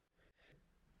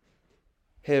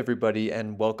Hey everybody,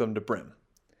 and welcome to Brim.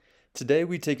 Today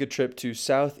we take a trip to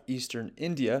southeastern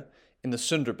India in the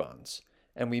Sundarbans,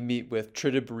 and we meet with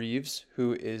Tridib Reeves,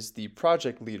 who is the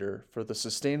project leader for the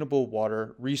Sustainable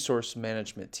Water Resource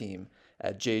Management team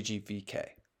at JGVK.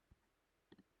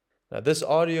 Now, this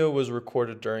audio was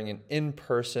recorded during an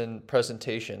in-person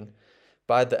presentation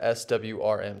by the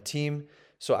SWRM team,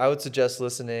 so I would suggest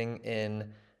listening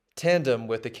in tandem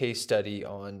with the case study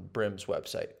on Brim's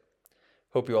website.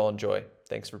 Hope you all enjoy.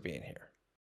 Thanks for being here.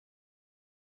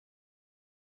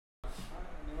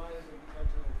 Nima is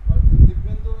agricultural expert. Then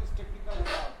Dipendra is technical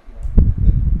staff here.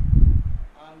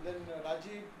 And then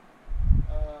Rajiv,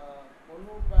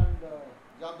 Anup and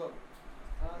Jadhav.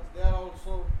 They are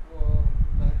also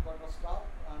the headquarters staff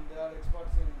and they are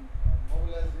experts in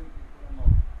mobilizing people and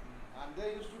all. And they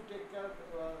used to take care of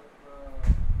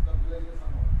the villages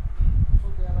and all. So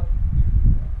there are people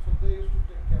there. So they used to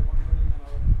take care monitoring and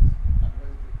other things,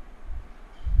 advisory.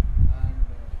 And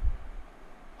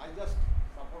I just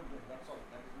support them, that's all.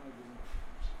 That is my business.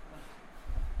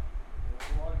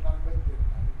 All done by them.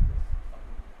 I will just support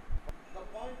them. The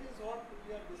point is what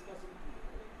we are discussing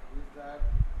today is that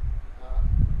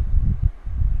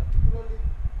particularly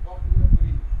what we are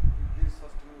doing with this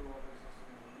sustainable water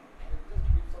system. I will just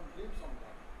give some glimpse on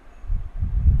that.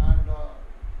 And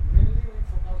mainly we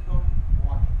focused on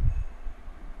water.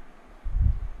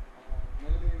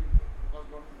 Mainly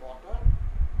focused on water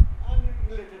and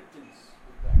related things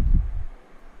with that.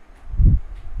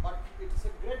 But it's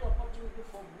a great opportunity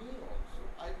for me also,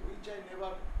 which I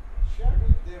never shared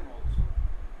with them also,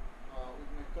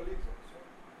 with my colleagues also,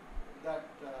 that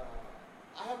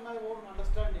I have my own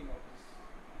understanding of these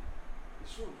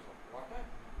issues of water,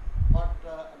 but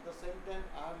at the same time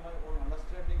I have my own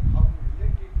understanding how to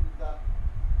relate it with the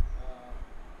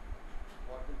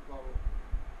what we call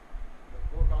the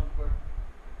quote unquote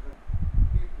the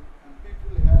people, and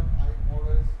people here I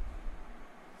always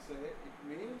say it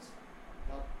means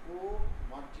the poor,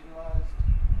 marginalized,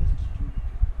 destitute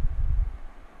people.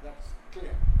 That's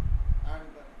clear and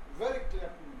very clear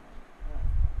to me.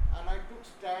 And I took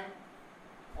stand,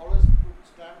 always took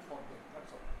stand for them.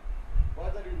 That's all.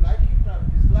 Whether you like it or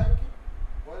dislike it,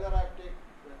 whether I take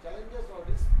the challenges or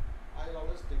risk, I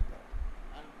always take that.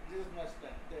 And this is my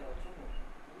stand. They also know.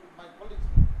 My colleagues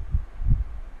know.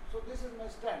 So this is my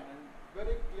stand, and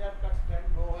very clear cut stand.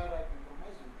 Nowhere I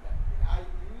compromise with that. I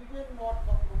even not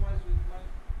compromise with my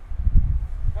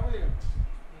family members.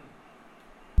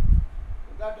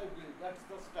 So that I believe, that's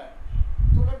the stand.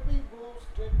 So let me go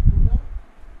straight to the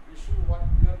issue what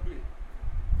we are doing.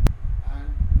 And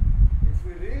if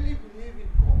we really believe in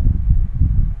God,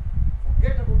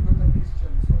 forget about whether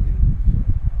Christians or Hindus or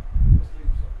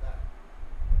Muslims or that.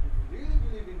 But if we really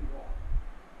believe in God,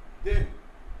 then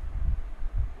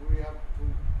we have to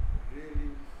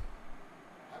really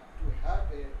have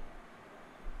a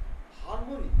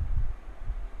harmony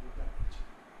with the nature.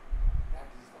 That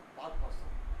is the purpose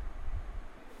of it.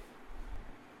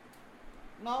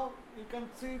 Now you can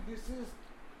see this is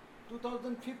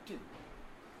 2015.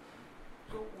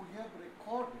 So we have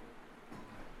recorded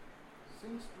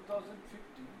since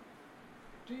 2015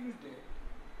 till date,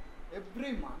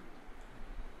 every month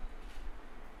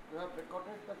we have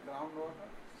recorded the groundwater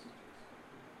situation.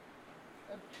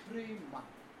 Every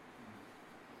month.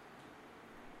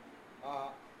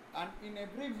 And in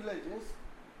every villages,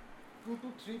 2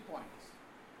 to 3 points.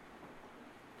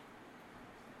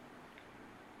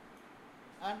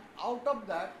 And out of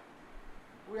that,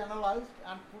 we analyzed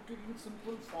and put it in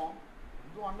simple form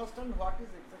to understand what is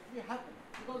exactly happening.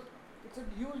 Because it's a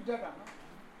huge data. No?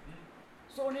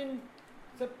 So in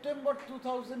September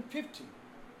 2015,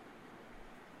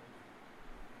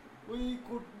 we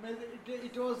could measure it.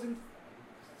 It was in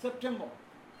September,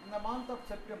 in the month of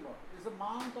September. This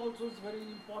month also is very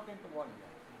important one year.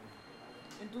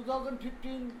 In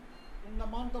 2015, in the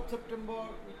month of September,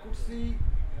 we could see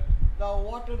the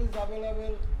water is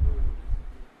available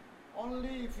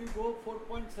only if you go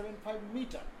 4.75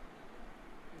 meter.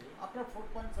 After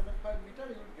 4.75 meter,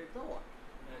 you will get the water.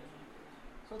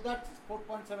 So that's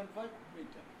 4.75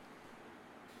 meter.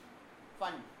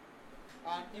 Fine.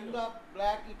 And in the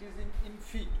black, it is in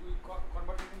feet. We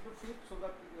convert it into feet so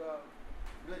that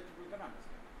black people can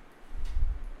understand.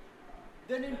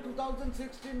 Then in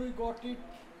 2016, we got it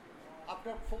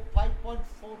after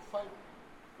 5.45.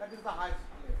 That is the highest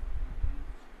level.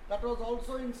 That was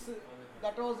also in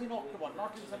October,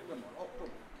 not in September,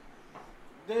 October.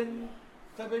 Then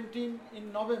 17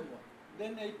 in November,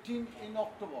 then 18 in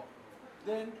October,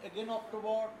 then again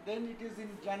October, then it is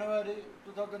in January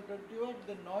 2021,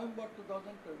 then November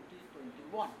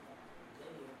 2021.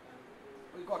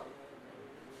 We got it.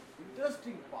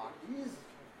 Interesting part is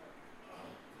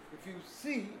if you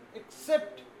see,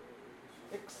 except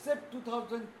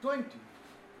 2020,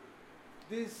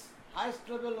 this highest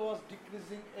level was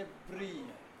decreasing every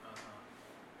year.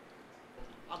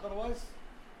 Otherwise,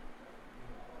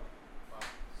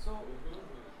 so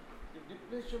the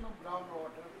depletion of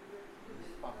groundwater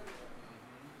is public.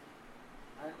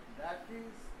 And that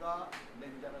is the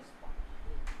dangerous part.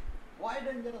 Why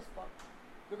dangerous part?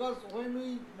 Because when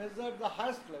we measure the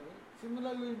highest level,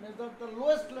 similarly we measure the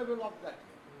lowest level of that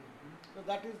year. So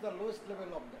that is the lowest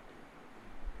level of that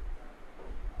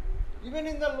year. Even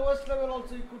in the lowest level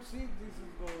also you could see this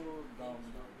is going down.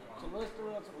 So lowest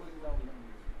level also going down.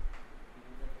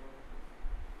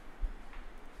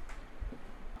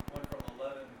 Went from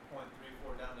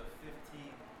 11.34 down to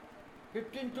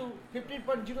 15. 15 to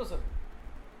 15.07.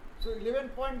 So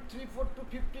 11.34 to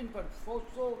 15.4.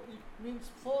 So it means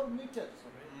 4 meters.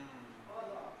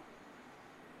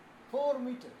 4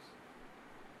 meters.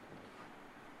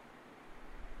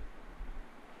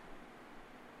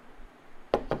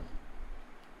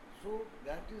 So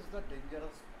that is the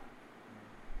dangerous part.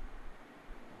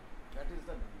 That is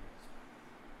the dangerous part.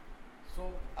 So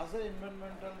as an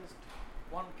environmentalist,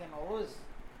 one can always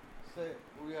say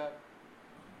we are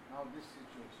now this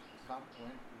situation come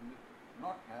when we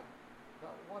not have the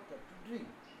water to drink.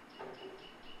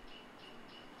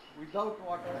 Without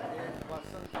water, a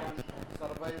person can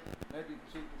survive maybe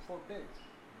 3 to 4 days.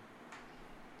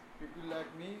 People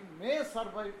like me may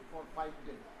survive for 5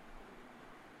 days,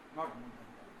 not more than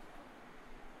that.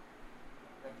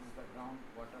 That is the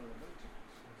groundwater level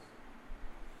change.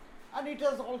 And it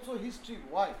has also history.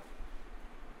 Why?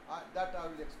 That I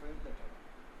will explain later on.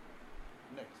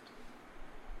 Next.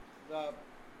 The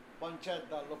panchayat,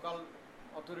 the local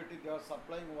authority, they are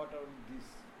supplying water with this.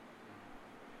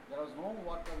 There was no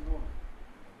water, no.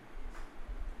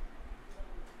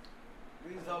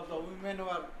 This is how the women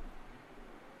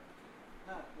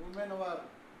were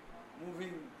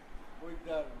moving with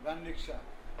their van rickshaw,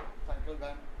 cycle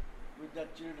van, with their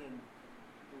children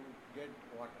to get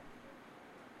water.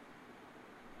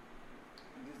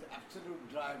 It is absolute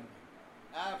dryness.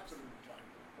 Absolute dryness.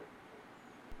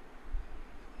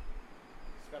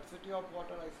 Scarcity of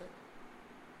water, I said.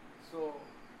 So,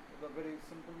 the very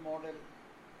simple model,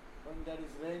 when there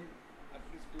is rain, at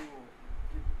least you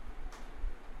keep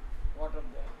water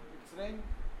there. It's rain,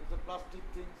 it's a plastic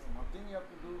thing, so nothing you have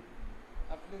to do.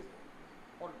 At least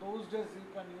for those days you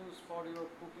can use for your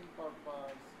cooking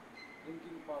purpose,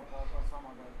 drinking purpose, or some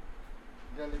other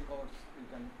daily course you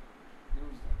can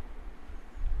use that.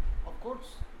 Of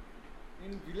course,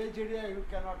 in village area you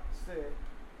cannot say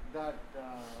that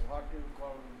what you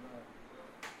call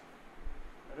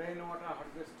rainwater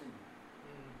harvesting.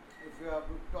 If you have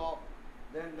rooftop,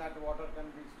 then that water can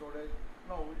be stored.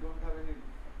 No, we don't have any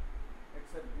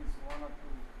except this 1 or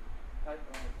 2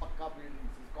 pakka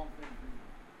buildings, concrete buildings.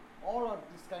 All of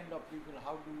this kind of people,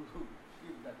 how do you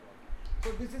keep that water?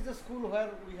 So this is a school where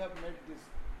we have made this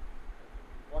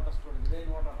water storage,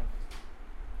 rainwater harvesting.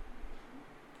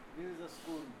 This is a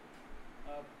school.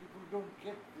 People don't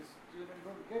get this, children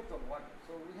don't get the water.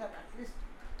 So we have at least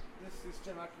this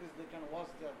system, at least they can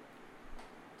wash their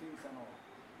things and all.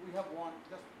 We have one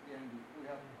just behind you. We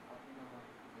have another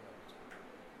here.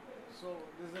 So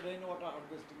this is a rainwater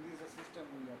harvesting. This is a system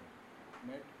we have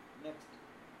made. Next.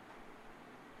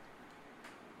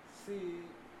 See,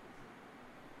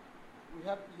 we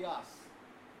have IAS.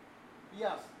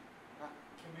 IAS.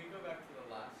 Can we go back to the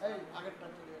last Hey, slide?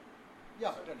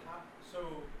 yeah, So, tell me.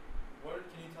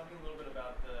 can you tell me a little bit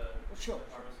about the Sure.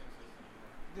 harvesting system?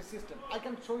 This system. I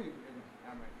can show you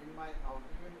in my house.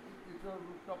 Even if you're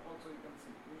rooftop also you can see.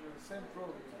 In the same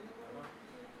floor.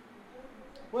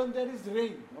 When there is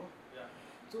rain, no? Yeah.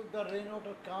 So the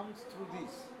rainwater comes through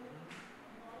this.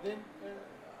 Then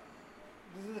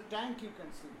this is a tank you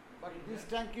can see. But this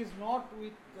tank is not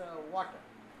with water.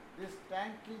 This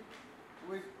tank is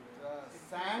with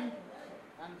sand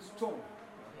and stone.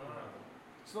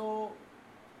 So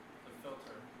The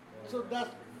filter. So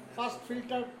that first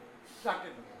filter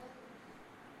started.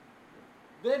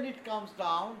 Then it comes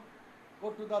down,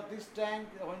 go to this tank.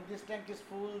 When this tank is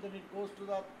full, then it goes to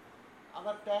the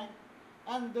other tank,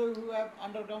 and they who have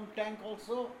underground tank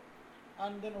also.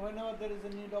 And then whenever there is a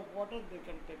need of water, they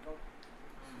can take out.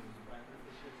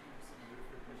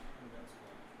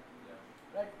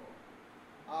 Right.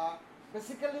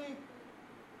 Basically,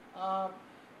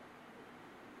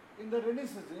 in the rainy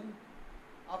season,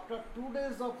 after 2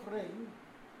 days of rain,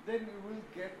 then you will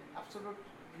get absolute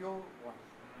pure water.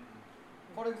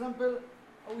 For example,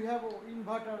 we have an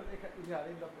inverter here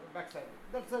in the backside.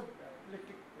 That's a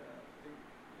electric thing,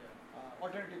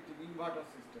 alternative thing, inverter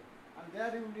system. And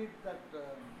there you need that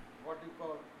what you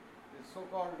call the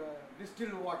so-called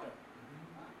distilled water.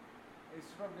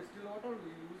 Instead of distilled water,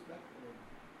 we use that.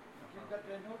 Keep that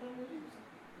rainwater, we use it.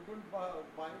 We don't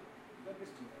buy the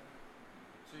distilled water.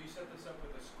 So you set this up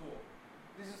with a school?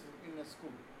 This is in a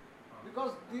school.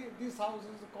 Because this house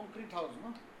is a concrete house,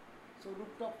 no? So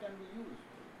rooftop can be used.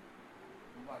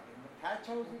 But in the thatch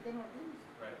house, we cannot use.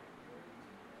 Right.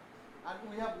 And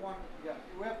we have one, yeah,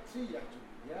 we have three actually,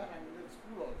 yeah, and in the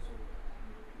school also,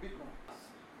 big ones.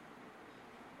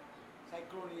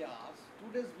 Cyclonias,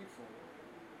 2 days before,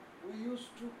 we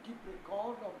used to keep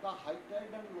record of the high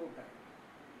tide and low tide.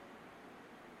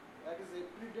 That is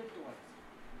every day twice.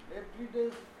 Every day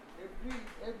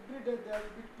there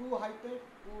will be 2 high tide,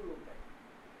 2 low tide.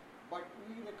 But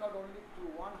we record only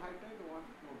through 1 high tide, 1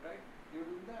 low tide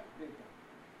during the daytime,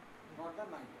 not the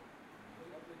night time.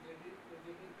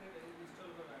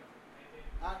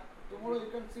 And tomorrow you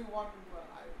can see one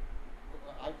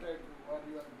high tide where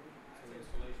you are doing.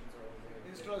 Installations are over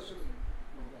Installation.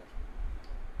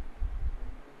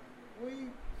 We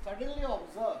suddenly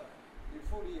observed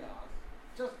before years,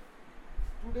 just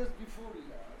 2 days before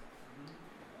years,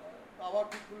 our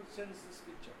people sends this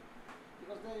picture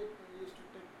because they used to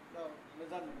take the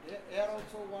measurement. Here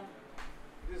also one,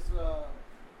 this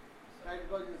tide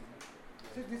gauge is there.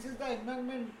 See, this is the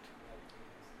embankment,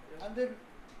 and then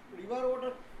river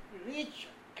water reach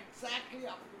exactly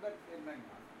up to that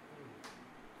embankment.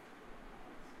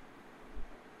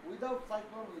 Without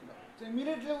cyclone, without. So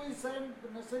immediately we send the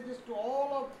messages to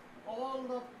all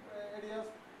the areas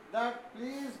that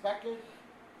please vacate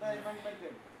the embankment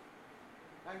area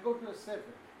and go to a safe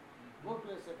area. Go to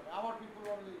a safe area. Our people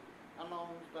only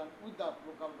announced, and with the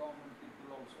local government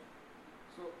people also.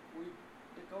 So we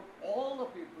take out all the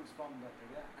peoples from that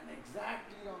area, and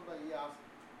exactly on the years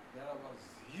there was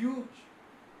huge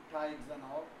tides and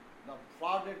all. The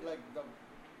flooded like the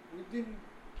within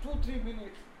 2-3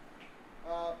 minutes.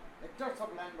 Hectares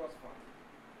of land was flooded.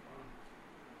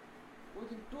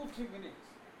 Within 2-3 minutes.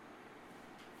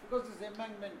 Because this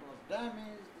embankment was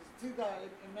damaged, see the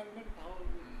embankment how it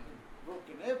was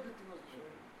broken, everything was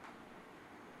broken.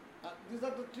 These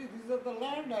are the trees, these are the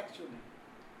land actually.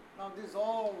 Now this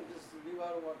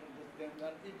river water just came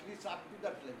and it reached up to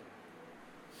that level.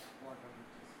 Water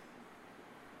reaches.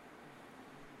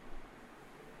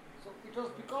 So it was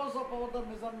because of our the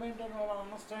measurement and our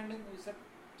understanding, we said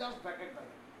just vacate the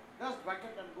land. Just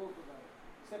vacate and go to the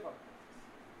safer places.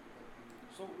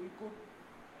 So we could,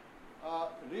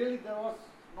 really there was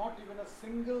not even a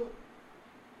single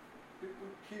people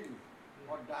killed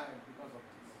or died because of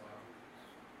this.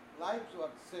 Lives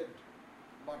were saved,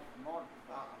 but not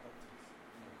the other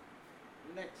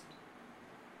things. Next.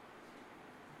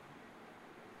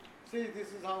 See, this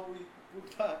is how we put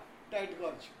the tide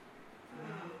gauge.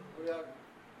 We are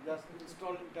just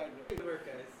installing tide gauge. Good work,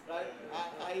 guys. Right?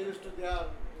 I used to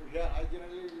I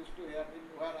generally used to hear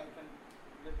where I can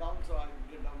get down, so I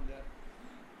get down there.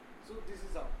 So this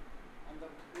is how. And the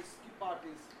risky part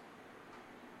is,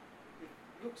 it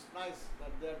looks nice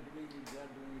that they are doing it,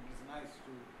 it's nice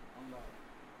to on the,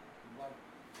 but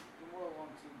tomorrow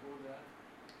once you go there,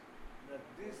 that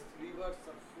these rivers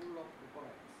are full of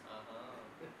crocodiles.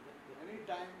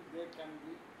 Anytime they can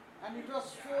be, and it was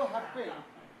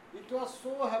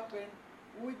so happened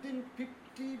within 50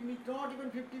 meters, not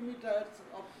even 50 meters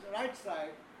of the right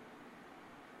side,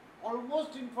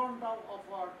 almost in front of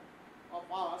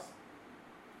us,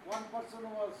 one person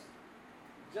was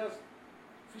just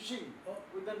fishing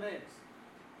with the nets.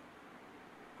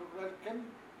 Crocodile can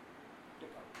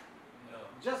take out. No.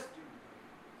 Just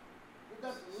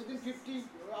within 50,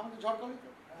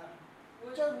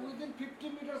 just within 50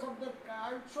 meters of that,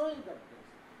 I will show you that place.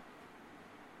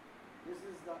 This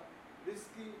is the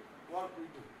risky work we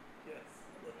do. Yes.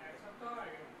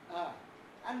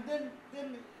 And then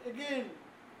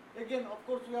again, of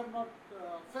course, we have not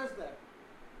faced that.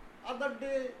 Other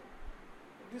day,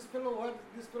 this fellow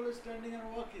is standing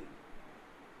and walking.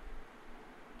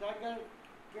 Tiger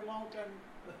came out and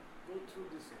go through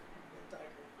this way.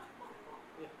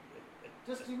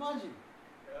 Just imagine.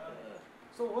 Yeah.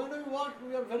 So when we walk,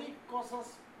 we are very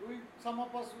cautious. Some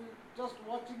of us, just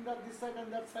watching this side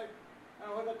and that side.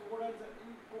 And when the crocodiles,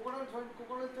 you cannot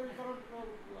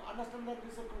understand that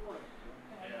this is a crocodile.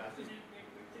 Yeah.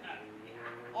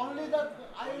 Only that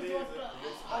eyes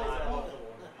what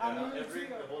and you will see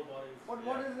the whole body is. but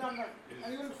what is under,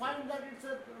 and you will find that it's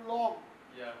a log.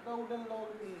 Yeah. The wooden log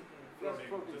is just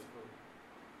floating. Just floating.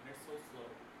 And it's so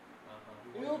slow.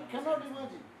 You cannot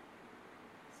imagine.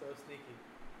 So sneaky.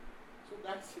 So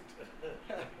that's it.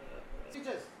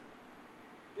 Teachers,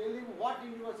 tell him what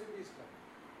university is coming.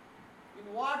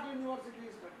 In what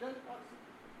university is coming? Tell us.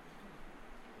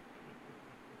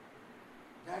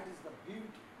 That is the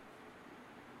beauty.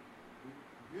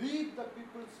 We believe the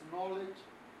people's knowledge,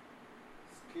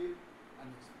 skill and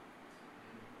experience.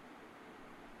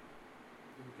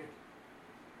 You will get it.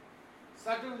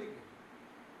 Certainly get it.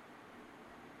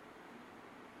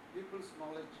 People's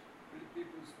knowledge,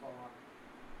 people's power.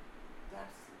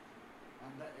 That's it.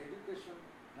 And the education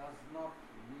does not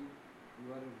mean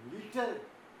you are literate.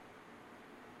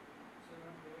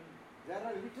 There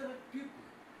are literate people.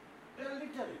 They are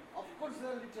literate. Of course they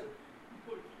are literate.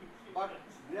 But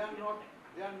they are not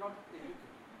educated.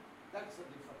 That's the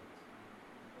difference.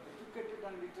 Educated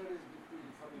and literate is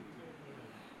different.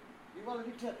 You are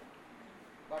literate,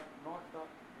 but not the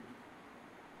educated.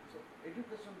 So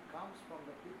education comes from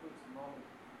the people's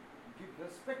knowledge. Give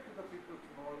respect to the people's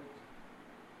knowledge,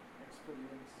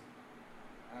 experience,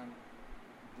 and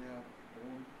their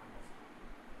own understanding.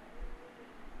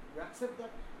 You accept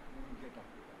that, you will get up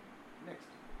to that.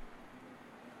 Next.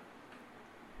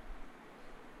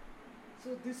 So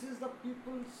this is the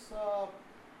people's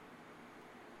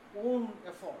own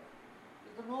effort.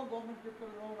 There is no government people,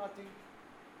 no nothing.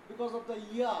 Because of the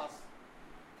years,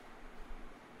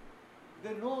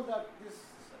 they know that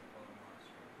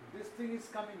this thing is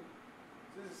coming,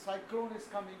 this cyclone is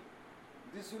coming,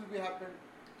 this will be happen.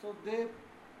 So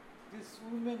these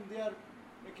women, they are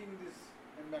making this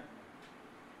embankment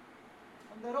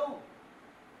on their own.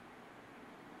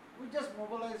 We just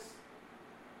mobilize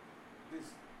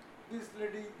this. This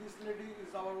lady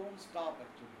is our own staff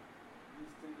actually.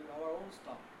 This thing is our own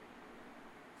staff.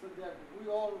 So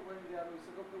we all went there, we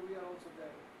said, okay, we are also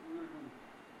there, we will do.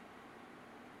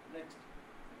 Next.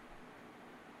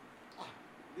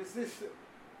 This is,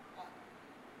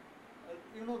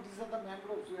 these are the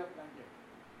mangroves we have planted.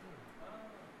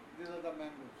 These are the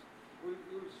mangroves. You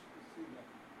will see that.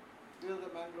 These are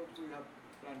the mangroves we have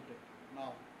planted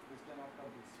now, this time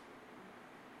after this.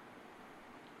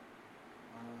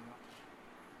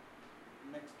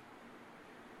 Next.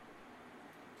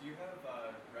 Do you have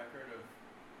a record of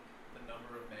the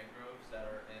number of mangroves that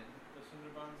are in the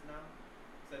Sundarbans now?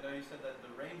 Because I know you said that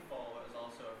the rainfall is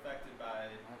also affected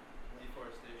by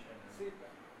deforestation. See,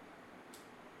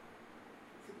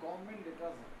 government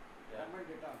data, Yeah. government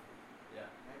data,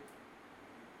 Yeah. right?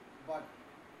 But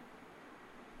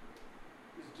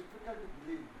it's difficult to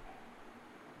believe,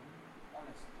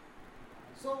 honestly.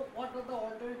 So what are the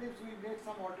alternatives? We made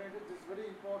some alternatives. This is very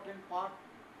important part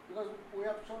because we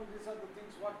have shown these are the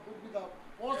things what could be the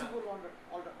possible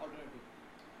alternative.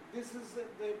 This is,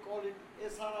 they call it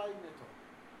SRI method.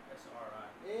 SRI.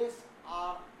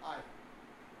 SRI.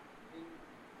 In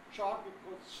short it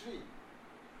goes Shri.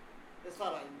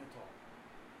 SRI method.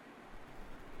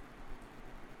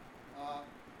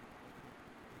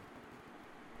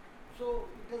 So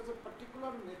it is a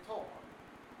particular method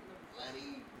in a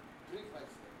very brief I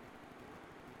say.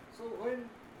 So when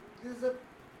this is a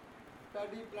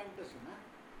paddy plantation,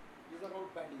 these are all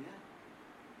paddy,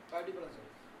 paddy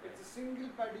plantation. It's a single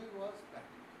paddy was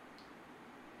planted.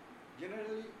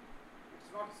 Generally, it's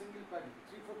not single paddy.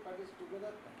 3-4 paddies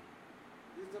together paddy.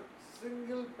 This is a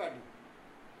single paddy.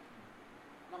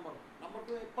 Number one. Number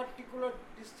two, a particular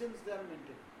distance they are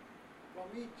maintaining. From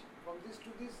this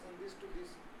to this and this to this,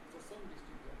 it's the same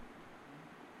distance there.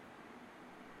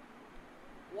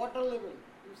 Water level,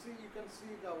 you can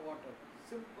see the water.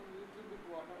 Simple, little bit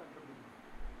water at the beginning.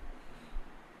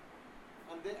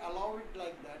 And they allow it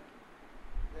like that.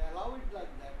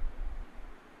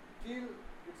 Till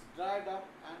it's dried up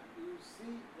and you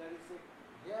see there is a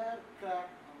hair crack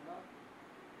on the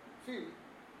field.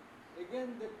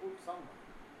 Again they put some water.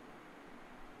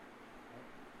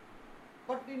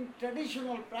 But in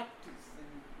traditional practice,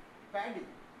 in paddy,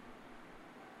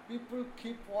 people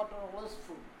keep water always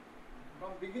full.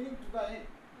 From beginning to the end.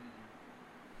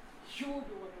 Huge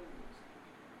water use.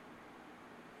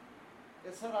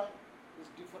 SRI is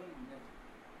different method.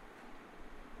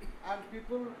 And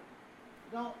people,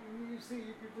 now you see,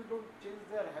 people don't change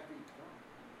their habit.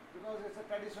 Because it's a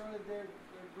traditionally they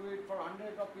do it for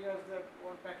hundreds of years, their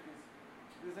own practice.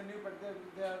 This is a new, but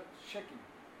they are shaking.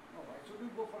 No, why should we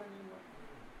go for a new one?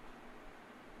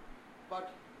 But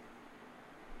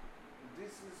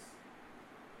this is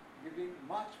giving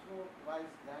much more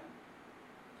rise than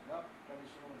the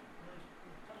traditional.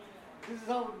 This is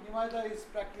how Nimaida is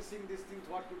practicing these things,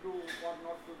 what to do, what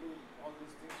not to do, all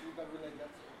these things with the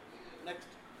villagers.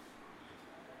 Next.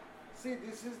 See,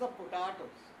 this is the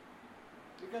potatoes.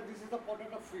 Because this is the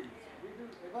potato field. We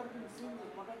have ever been seeing the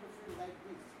potato field like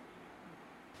this?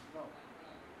 No.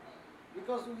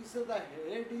 Because we say the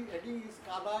heading is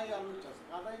Kadai Aluchas.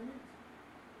 Kadai means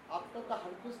after the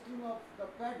harvesting of the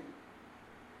paddy,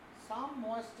 some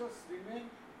moistures remain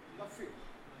in the field.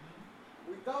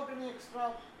 without any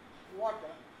extra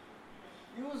water,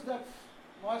 use that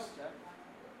moisture,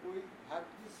 we have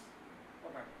these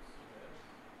potatoes.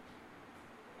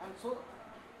 And so,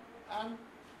 and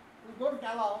we don't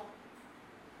allow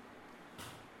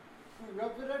to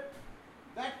evaporate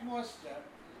that moisture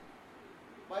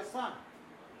by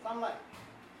sunlight.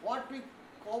 What we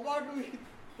covered with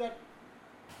that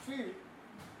field,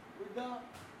 with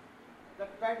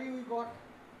that paddy we got,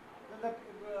 then that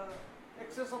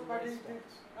excess of paddy,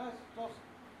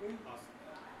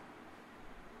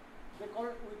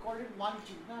 we call it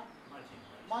mulching, na? Mulching.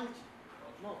 Mulch,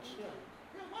 yeah.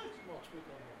 Yeah, mulch. Mulch, we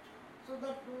call mulch. So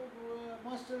that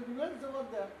moisture remains over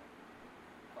there,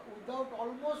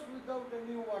 almost without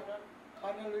any water.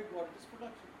 Finally, we got this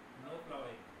production. No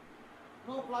plowing.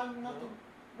 No plowing, nothing.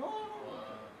 No.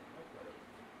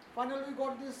 Finally, we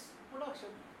got this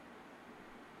production.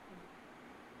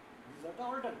 These are the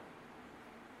alternative.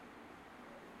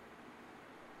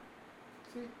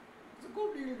 See, it's a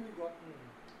good yield we got.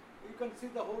 You can see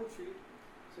the whole field.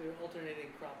 So you're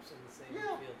alternating crops in the same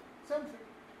Yeah. field. Same field.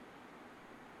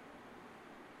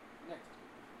 Next.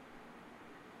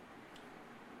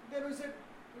 Then we said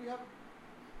we have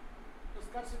the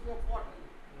scarcity of water.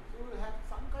 So we will have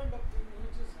some kind of thing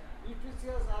which is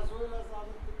nutritious as well as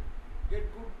other thing. Get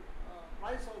good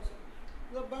price also.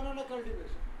 We have banana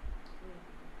cultivation.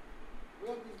 We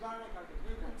have this banana cultivation.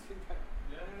 You can see that.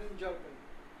 Yeah. And enjoy it.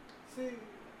 See,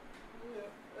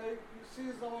 she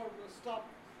is our staff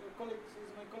colleague. She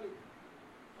is my colleague.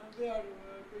 And they are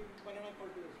doing banana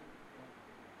cultivation.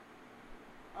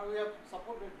 And we have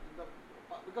supported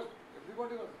because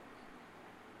everybody was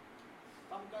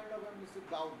some kind of a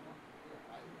down. No?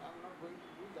 I'm not going to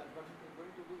do that, but we're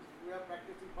going to do. We are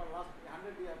practicing for last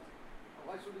 100 years.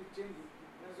 Why should we change it?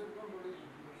 I said, don't worry.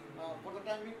 For the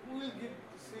time we will give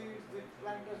the seeds, the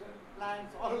plantation,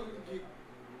 plants, all we will give.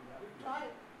 We try,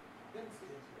 then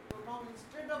see. So now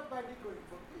instead of paddy going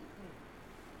for tea,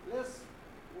 less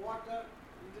water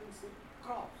intensive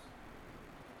crops.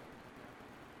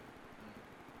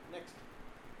 Next.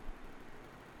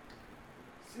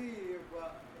 See,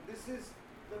 this is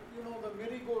the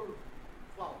marigold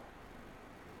flower.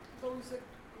 So we said,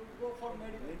 go for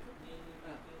marigold.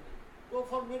 Go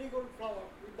for marigold flower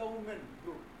with the women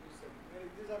blue. We said,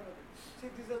 these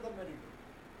are the marigold.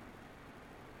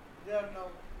 They are now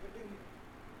getting it.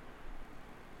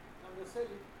 And they sell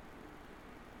it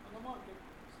on the market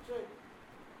straight.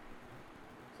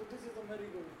 So this is the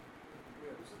marigold.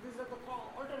 So these are the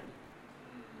alternative.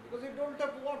 Because you don't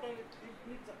have water, it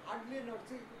needs hardly enough.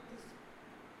 See, this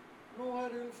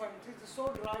nowhere you will find. This is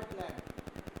so dry land.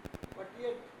 But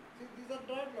yet, see, these are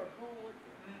dry land, no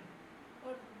water.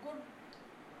 But good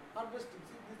harvesting.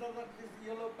 See, these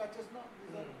yellow patches now.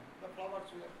 These are the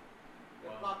flowers we have.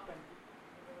 They're plucked and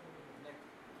next.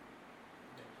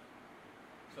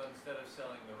 So instead of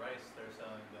selling the rice, they're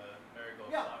selling the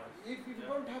marigold Yeah, flowers. if you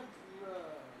don't have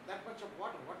that much of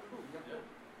water, what to do? You have to.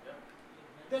 Yeah.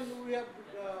 Then we have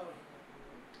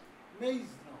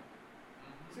maize now.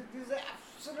 See, this is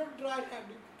absolute dry land.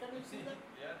 Can you see that?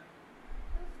 Yeah.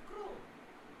 Let's grow.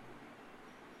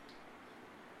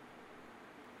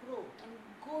 And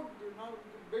good, now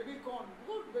baby corn,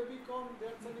 good baby corn, they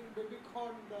are selling baby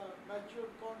corn, the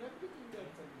matured corn, everything they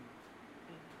are selling.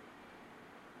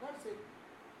 That's it.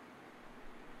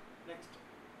 Next.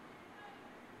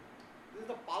 This is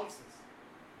the pulses.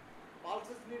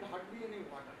 Pulses need hardly any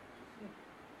water.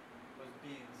 Those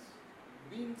beans.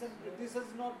 Beans and this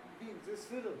is not beans, this is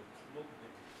cereal.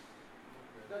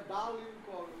 The dal we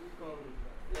call.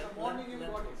 In the morning you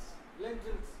got it.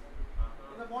 Lentils.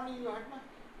 In the morning you had na.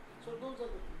 So those are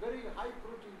the very high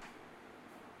protein.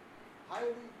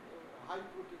 Highly high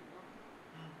protein.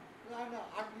 No? And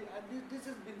hardly, and this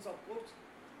is beans of course.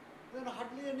 Then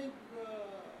hardly any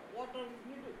water is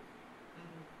needed.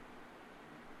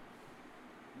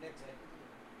 Next.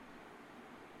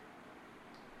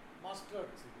 Mustard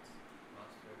seeds.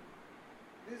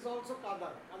 This is also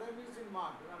kadar. Kadar means in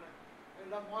mud.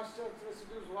 And the moisture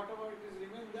residues, whatever it is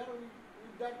remain there,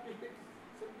 with that it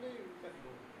simply you can go.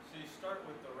 So you start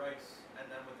with the rice, and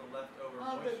then with the leftover Then,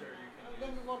 moisture you can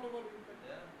then use. whatever you can.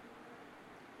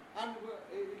 Yeah. And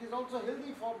it is also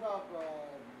healthy for the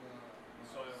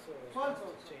Soil. soils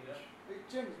also. Change. It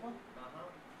changes, no?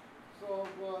 So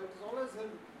it is always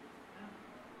healthy.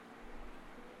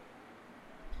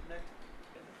 Next.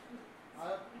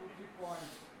 I have 2-3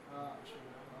 points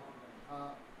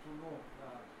to note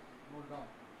down.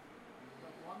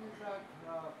 One is that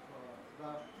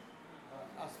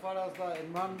as far as the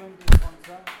environment is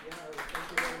concerned,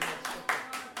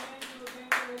 Thank you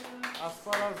very much. as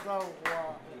far as the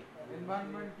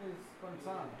environment is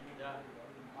concerned, Yeah.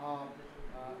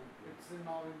 it's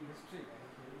now in history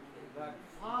that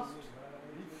first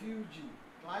refugee,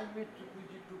 climate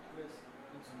refugee took place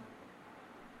in Sundarbans.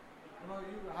 You know,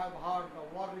 you have heard the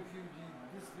war refugee,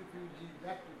 this refugee,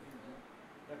 that refugee,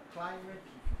 the climate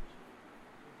refugee.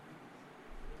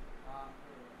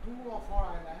 Two of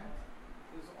our islands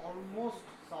is almost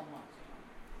submerged.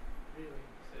 Really?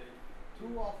 Say,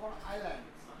 Two of our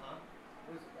islands uh-huh.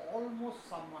 is almost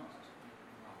submerged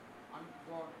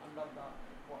now, under the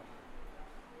water.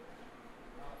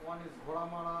 One is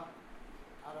Ghoramara,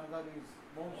 another is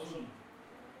Mousumi.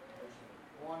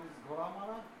 One is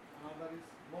Ghoramara, another is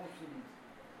Mousumi.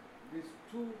 These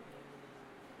two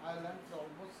islands are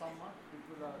almost submerged.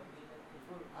 People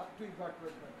have to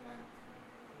evacuate that land.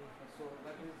 So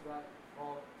that is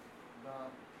called the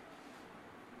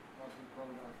what we call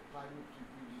the climate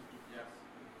refugee. Yes.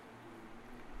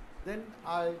 Then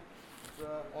I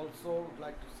also would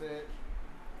like to say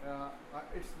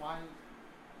it's my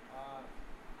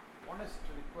honest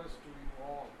request to you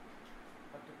all,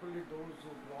 particularly those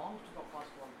who belong to the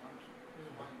first world country.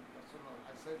 My personal,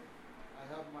 I said I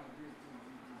have my this.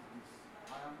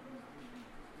 I am this.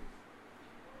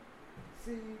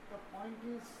 See, the point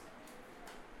is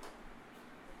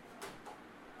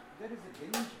there is a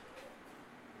danger.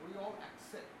 We all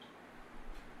accept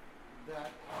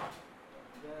that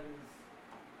there is,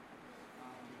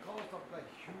 because of the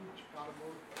huge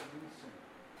carbon pollution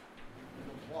in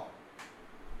the world,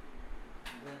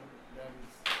 then there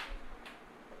is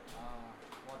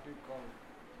what we call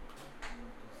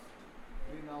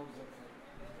greenhouse effect.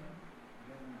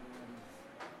 Then there is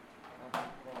what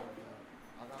we call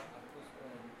other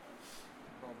atmospheric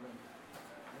problem.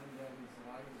 Then there is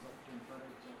rise of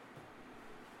temperature.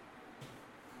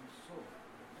 And so,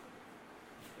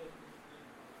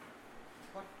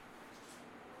 but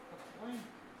the point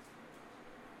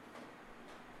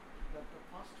that the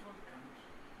first world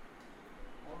country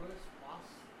always pass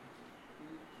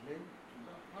the blame to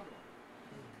the third world.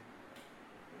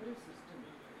 Very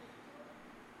systemic.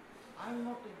 I am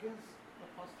not against the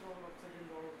first world or second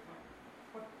world,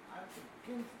 but I am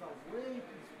against the way it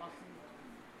is passing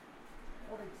through.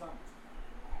 For example,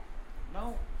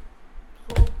 now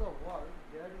throughout the world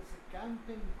there is a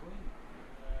campaign going on.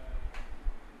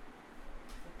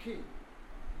 Okay,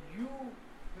 you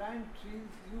plant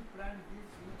trees, you plant this,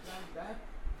 you plant that,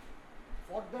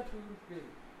 for that we will pay.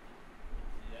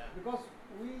 Yeah. Because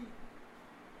we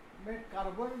made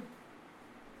carbon,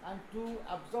 and to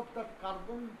absorb that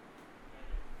carbon,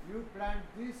 you plant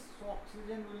this, so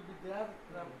oxygen will be there,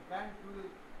 the plant will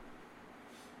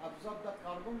absorb the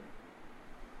carbon,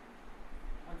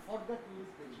 and for that we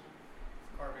will pay.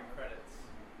 Carbon credits.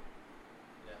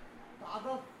 Yeah. The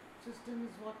other system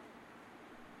is what?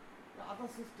 The other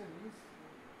system is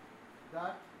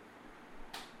that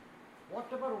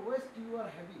whatever waste you are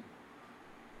having,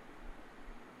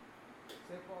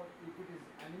 say for if it is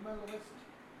animal waste,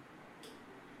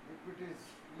 if it is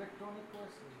electronic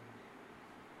waste,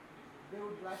 they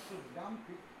would like to dump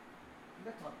it in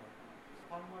the third world.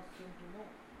 Farmers seem to know.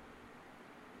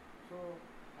 So,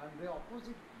 and they oppose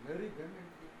it very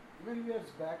vehemently. Even years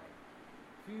back,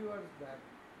 few years back,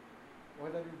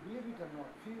 whether you believe it or not,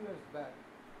 few years back,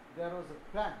 there was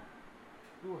a plan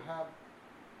to have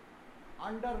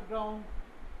underground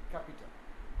capital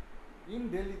in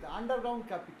Delhi, the underground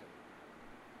capital.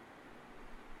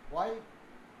 Why?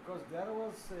 Because there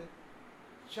was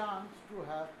a chance to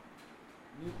have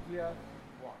nuclear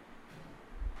war.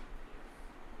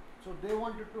 So they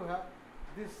wanted to have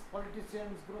these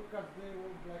politicians, brokers, they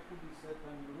would like to be safe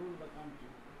and rule the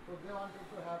country. So they wanted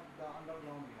to have the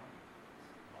underground one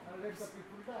and let the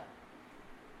people die.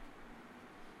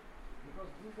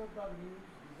 Because these are the news,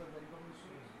 these are the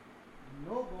information.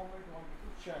 No government wanted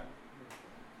to share.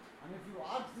 And if you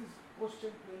ask this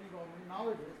question to any government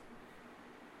nowadays,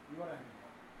 you are angry.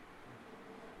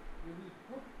 You will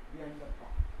put behind the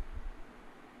palm.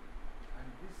 And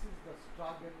this is the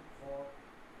struggle for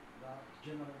the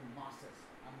general masses.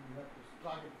 And we have to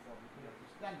struggle for it, we have to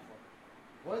stand for it.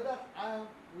 Whether I am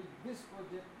with this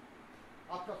project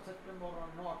after September or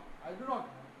not, I do not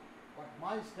know. But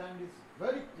my stand is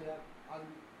very clear. I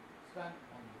will stand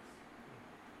on this.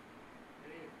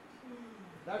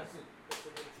 That's it.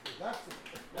 That's it.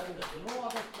 There is no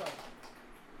other choice.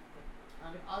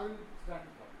 And I will stand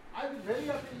for it. I will be very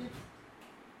happy if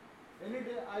any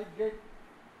day I get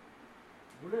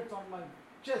bullets on my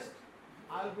chest.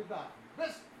 I will be the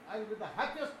best, I will be the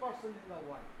happiest person in the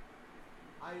world.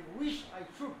 I wish I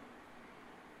should.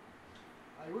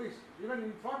 I wish, even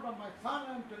in front of my son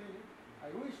I am telling you, I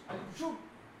wish I should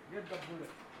get the bullet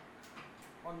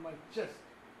on my chest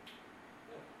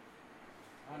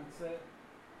and say,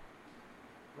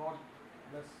 God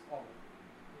bless all.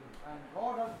 And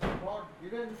God has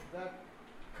given that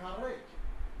courage,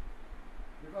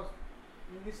 because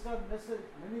in Eastern message,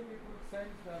 many people send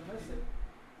the message,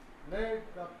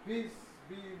 let the peace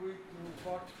be with you,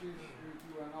 God's peace with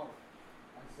you and all.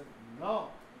 I said, no.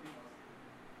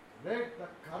 Let the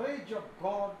courage of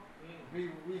God be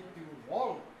with you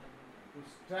all to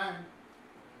stand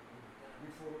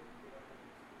before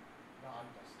the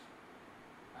unjust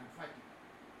and fight it.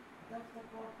 That's the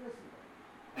God blessing.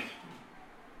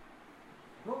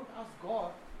 Don't ask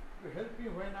God to help me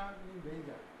when I'm in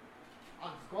danger.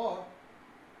 Ask God,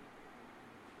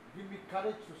 give me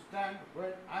courage to stand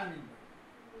when I'm in danger.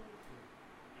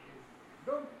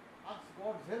 Don't ask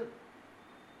God's help.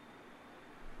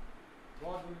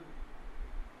 God will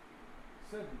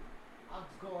save you. Ask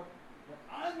God that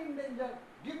I'm in danger,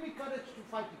 give me courage to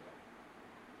fight it out.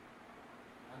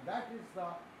 And that is the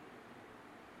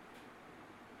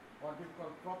what we call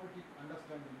prophetic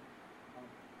understanding of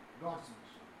God's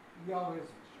mission, Yahweh's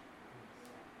mission.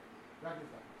 That is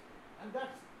the and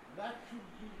that should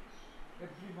be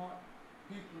every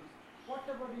people's,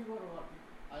 whatever you are working.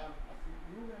 I am asking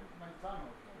you and my son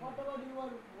also, whatever you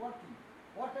are working,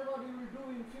 whatever you will do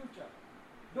in future,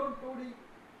 don't worry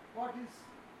what is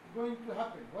going to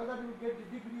happen, whether you get the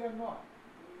degree or not.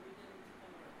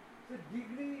 The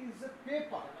degree is a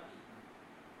paper.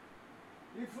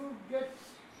 If you get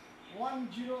 1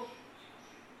 0,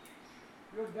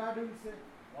 your dad will say,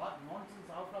 what nonsense,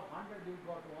 out of 100 you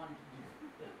got 1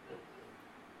 0.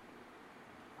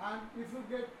 And if you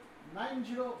get 9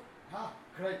 0,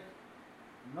 great.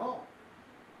 No.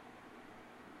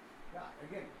 Yeah,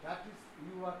 again, that is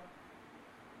your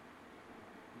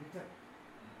return.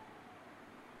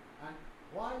 And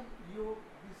why you,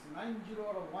 this 9 0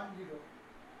 or 1 0,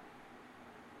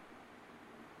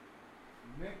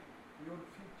 make your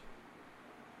future.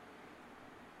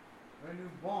 When you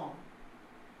born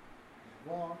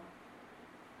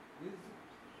is,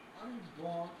 are you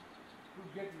born to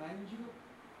get 9 0?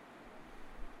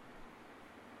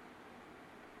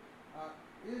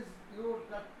 Is your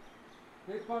that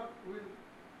paper will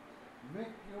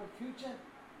make your future?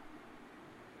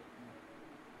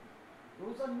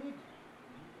 Those are needed,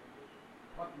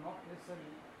 but not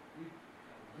necessarily it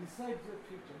decides your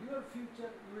future. Your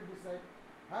future you will decide,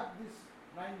 have this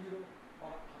 9 0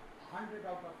 or 100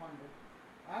 out of 100,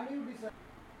 and you decide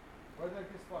whether it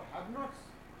is for have-nots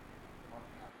or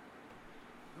have.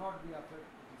 Not be afraid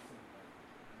to the same time.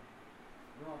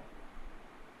 Do not.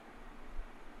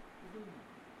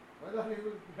 Whether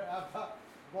you will have a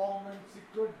government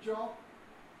secure job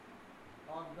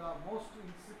or the most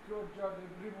insecure job,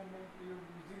 every moment you are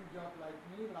losing job like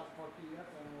me, last 40 years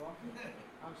I am working,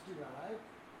 I am still alive,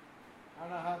 and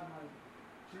I have my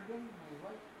children, my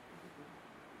wife.